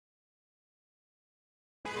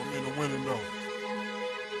in the winter though.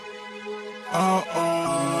 I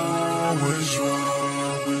always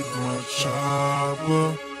ride with my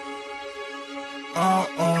chopper. I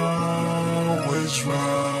always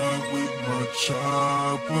ride with my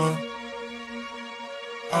chopper.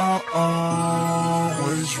 I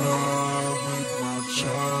always ride with my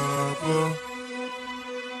chopper.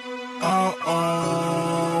 I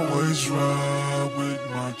always ride with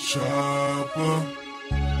my chopper.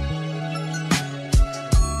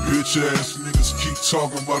 Bitch ass niggas keep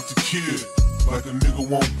talking about the kid, like a nigga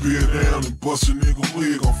won't bear down and bust a nigga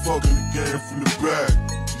wig. I'm fucking the game from the back.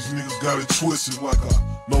 These niggas got it twisted like I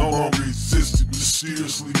no longer existed,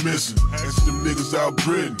 mysteriously missing. Ask them niggas out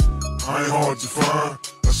Britain, I ain't hard to find.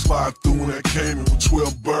 I slide through when that came in with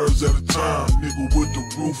 12 birds at a time. Nigga with the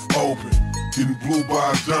roof open, getting blew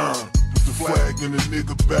by a dime. Put the flag in the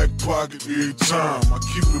nigga back pocket every time. I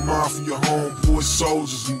keep in mind for your homeboy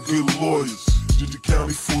soldiers and good lawyers. Did the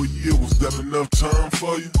county for a year, was that enough time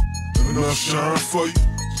for you? Enough shine for you?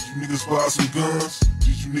 Did you niggas buy some guns?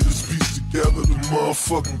 Did you niggas piece together the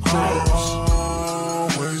motherfucking crimes? I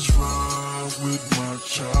always ride with my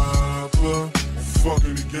chopper. I'm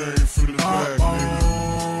fucking the game from the back, nigga.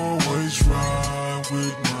 I always ride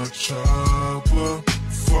with my chopper.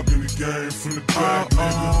 Fucking the game from the back, nigga.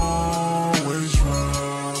 I always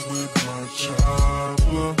ride with my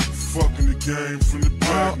chopper. Fucking the game from the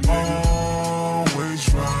back, nigga.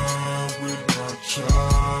 Always ride with my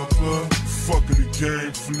chopper. Fucking the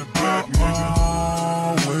game from the back, nigga.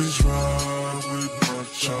 Always ride with my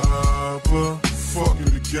chopper. Fucking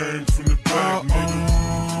the game from the back, nigga.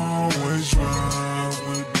 Always ride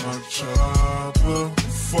with my chopper.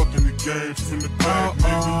 Fucking the game from the back,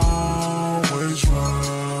 nigga. Always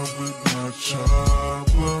ride with my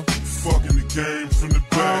chopper. Fucking the game from the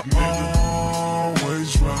back, nigga.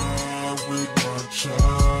 Always ride with my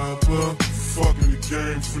chopper. Fucking the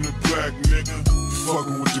game from the back, nigga.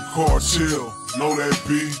 Fucking with the cartel, know that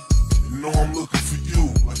B. You know I'm looking for you,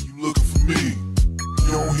 like you looking for me.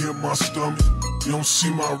 You don't hear my stomach, you don't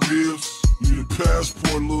see my ribs. You need a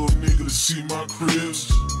passport, little nigga, to see my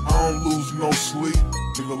cribs. I don't lose no sleep,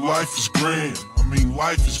 nigga, life is grand. I mean,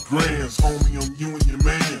 life is grand, homie, on you and your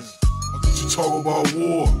mans. How could you talk about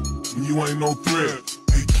war when you ain't no threat?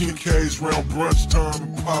 Hey, King K's round brunch time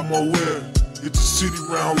and pop my wet. Hit the city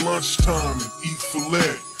round lunchtime and eat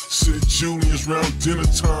fillet. Sit at Julian's round dinner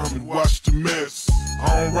time and watch the Mets. I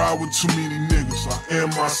don't ride with too many niggas, I am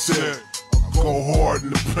my set. I go hard in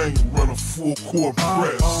the paint and run a full court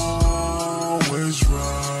press. I always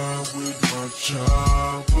ride with my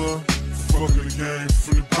chopper. Fucking the game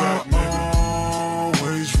from the back, nigga. I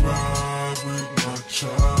always ride with my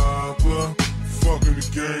chopper. Fucking the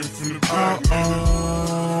game from the back, nigga.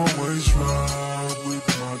 I always ride with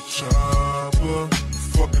my chopper.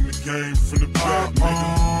 Fucking the game from the back, nigga.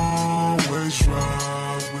 Always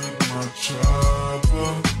ride with my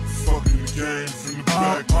chopper. Fucking the game from the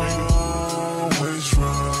back, nigga. Always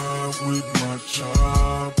ride with my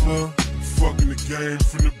chopper. Fucking the game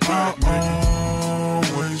from the back, nigga.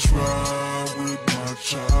 Always ride with my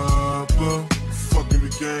chopper. Fucking the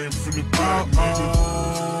game from the back, nigga.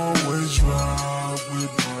 Always ride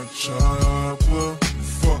with my chopper.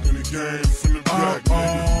 Fucking the game from the back,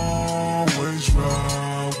 nigga. Always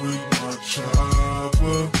ride with my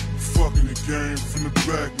chopper. Fucking the game from the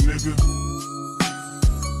back, nigga.